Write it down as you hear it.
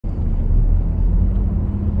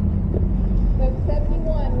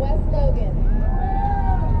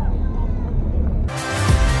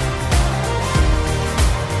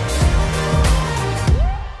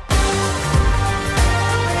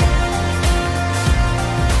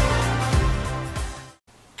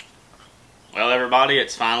everybody,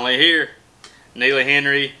 it's finally here. Neely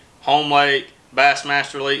Henry, Home Lake,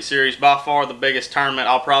 Bassmaster Elite Series, by far the biggest tournament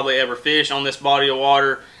I'll probably ever fish on this body of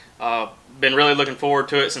water. Been really looking forward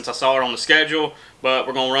to it since I saw it on the schedule, but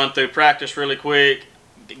we're going to run through practice really quick.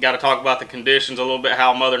 Got to talk about the conditions a little bit,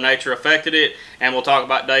 how Mother Nature affected it, and we'll talk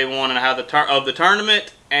about day one and how the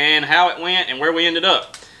tournament and how it went and where we ended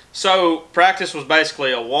up. So practice was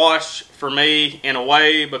basically a wash for me in a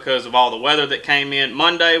way because of all the weather that came in.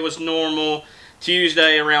 Monday was normal.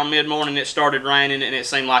 Tuesday around mid-morning it started raining, and it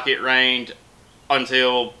seemed like it rained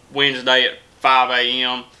until Wednesday at 5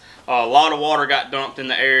 a.m. A lot of water got dumped in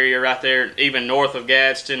the area right there, even north of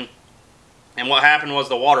Gadsden. And what happened was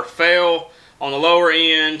the water fell on the lower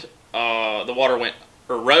end. The water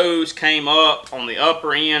rose, came up on the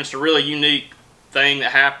upper end. It's a really unique thing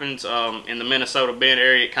that happens in the Minnesota Bend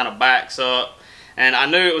area. It kind of backs up, and I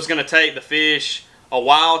knew it was going to take the fish a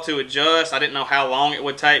while to adjust. I didn't know how long it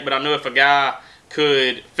would take, but I knew if a guy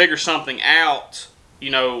could figure something out, you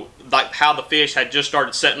know, like how the fish had just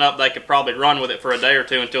started setting up, they could probably run with it for a day or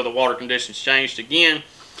two until the water conditions changed again,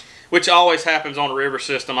 which always happens on a river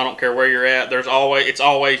system. I don't care where you're at. It's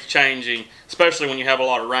always changing, especially when you have a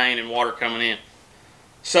lot of rain and water coming in.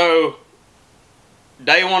 So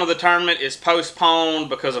day one of the tournament is postponed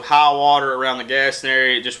because of high water around the Gadsden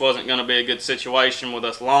area. It just wasn't going to be a good situation with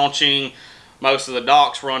us launching. Most of the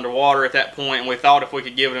docks were underwater at that point, and we thought if we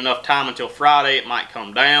could give it enough time until Friday, it might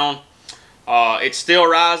come down. It's still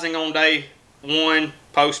rising on day one,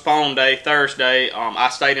 postponed day, Thursday. I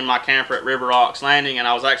stayed in my camper at River Rocks Landing, and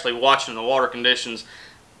I was actually watching the water conditions,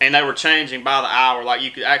 and they were changing by the hour. Like,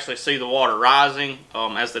 you could actually see the water rising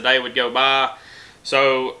as the day would go by.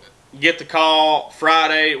 So get the call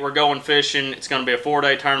Friday, we're going fishing. It's going to be a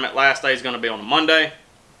 4-day tournament. Last day is going to be on a Monday.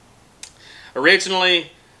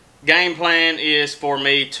 Originally, game plan is for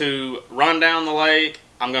me to run down the lake.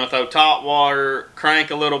 I'm going to throw top water,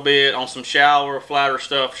 crank a little bit on some shallower, flatter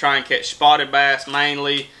stuff, try and catch spotted bass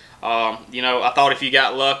mainly. You know, I thought if you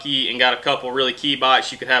got lucky and got a couple really key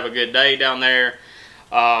bites, you could have a good day down there.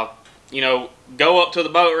 You know, go up to the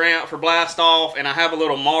boat ramp for blast off, and I have a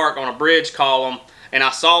little mark on a bridge column, and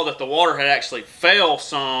I saw that the water had actually fell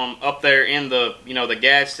some up there in the, you know, the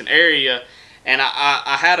Gadsden area, and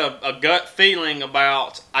I had a gut feeling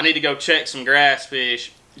about I need to go check some grass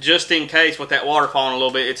fish just in case with that water falling a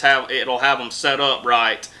little bit, it'll have them set up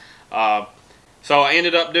right. So I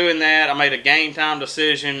ended up doing that. I made a game time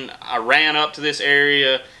decision. I ran up to this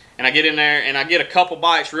area, and I get in there, and I get a couple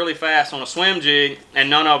bites really fast on a swim jig, and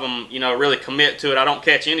none of them, you know, really commit to it. I don't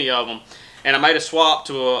catch any of them. And I made a swap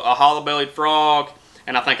to a hollow-bellied frog,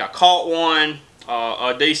 and I think I caught one,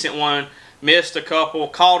 a decent one, missed a couple,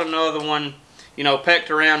 caught another one, you know, pecked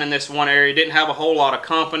around in this one area, didn't have a whole lot of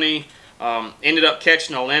company. Ended up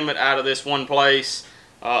catching a limit out of this one place,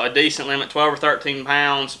 a decent limit, 12 or 13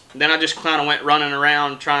 pounds. Then I just kind of went running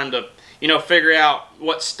around trying to, you know, figure out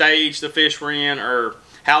what stage the fish were in or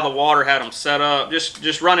how the water had them set up.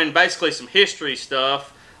 Just running basically some history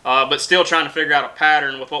stuff, but still trying to figure out a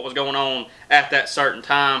pattern with what was going on at that certain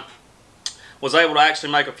time. Was able to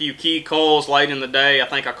actually make a few key culls late in the day. I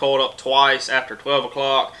think I culled up twice after 12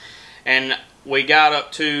 o'clock. And we got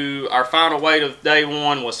up to our final weight of day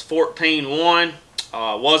one was 14.1.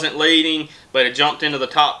 Wasn't leading, but it jumped into the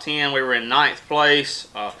top 10. We were in 9th place.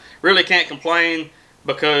 Really can't complain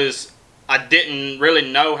because I didn't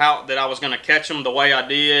really know that I was going to catch them the way I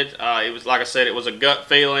did. It was, like I said, it was a gut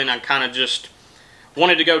feeling. I kind of just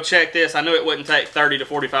wanted to go check this. I knew it wouldn't take 30 to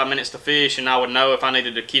 45 minutes to fish, and I would know if I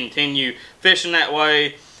needed to continue fishing that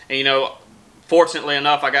way. And, you know, fortunately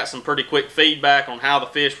enough, I got some pretty quick feedback on how the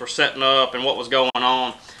fish were setting up and what was going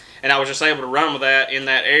on. And I was just able to run with that in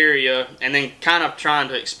that area and then kind of trying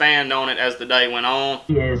to expand on it as the day went on.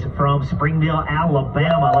 He is from Springdale,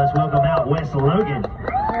 Alabama. Let's welcome out Wes Logan.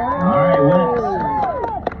 All right, Wes.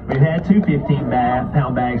 We've had two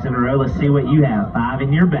 15-pound bags in a row. Let's see what you have. 5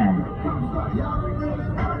 in your bag.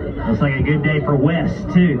 Looks like a good day for Wes,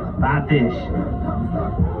 too. 5 fish.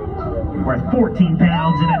 We're at 14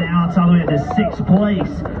 pounds in an ounce, all the way up to 6th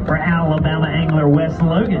place for Alabama angler Wes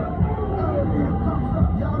Logan.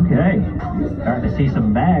 Okay, starting to see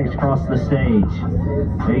some bags across the stage.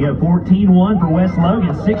 There you go, 14-1 for Wes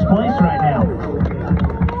Logan, 6th place right now.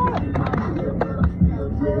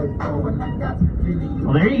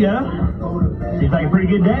 Well, there you go. Seems like a pretty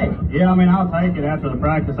good day. Yeah, I mean, I'll take it after the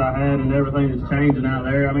practice I had and everything that's changing out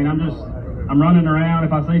there. I mean, I'm running around.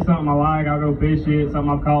 If I see something I like, I'll go fish it,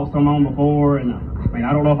 something I've caught some on before. And I mean,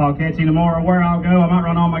 I don't know if I'll catch any more or where I'll go. I might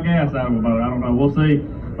run all my gas out of the boat. I don't know. We'll see.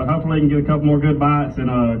 But hopefully we can get a couple more good bites and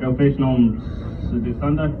go fishing on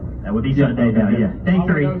Sunday. That would be Sunday now, yeah. Day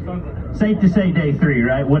 3. Safe to say day 3,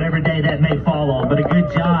 right? Whatever day that may fall on. But a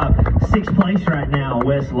good job. 6th place right now,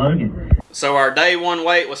 West Logan. So our day 1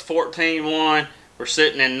 weight was 14.1. We're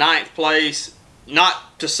sitting in 9th place.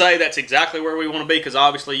 Not to say that's exactly where we want to be, because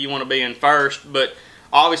obviously you want to be in first, but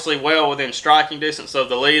obviously well within striking distance of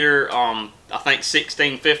the leader. I think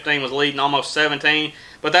 16-15 was leading, almost 17.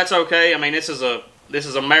 But that's okay. I mean, this is a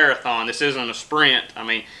marathon. This isn't a sprint. I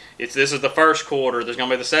mean, this is the first quarter. There's going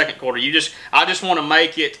to be the second quarter. I just want to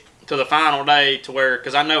make it to the final day, to where,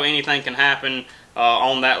 because I know anything can happen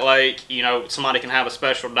on that lake. You know, somebody can have a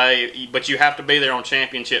special day, but you have to be there on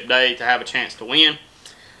championship day to have a chance to win.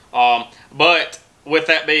 But with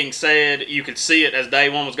that being said, you could see it as day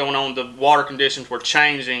 1 was going on. The water conditions were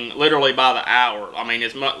changing literally by the hour. I mean,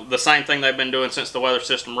 it's the same thing they've been doing since the weather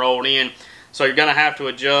system rolled in. So you're going to have to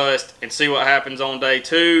adjust and see what happens on day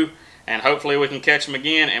 2. And hopefully we can catch them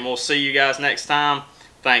again. And we'll see you guys next time.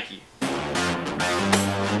 Thank you.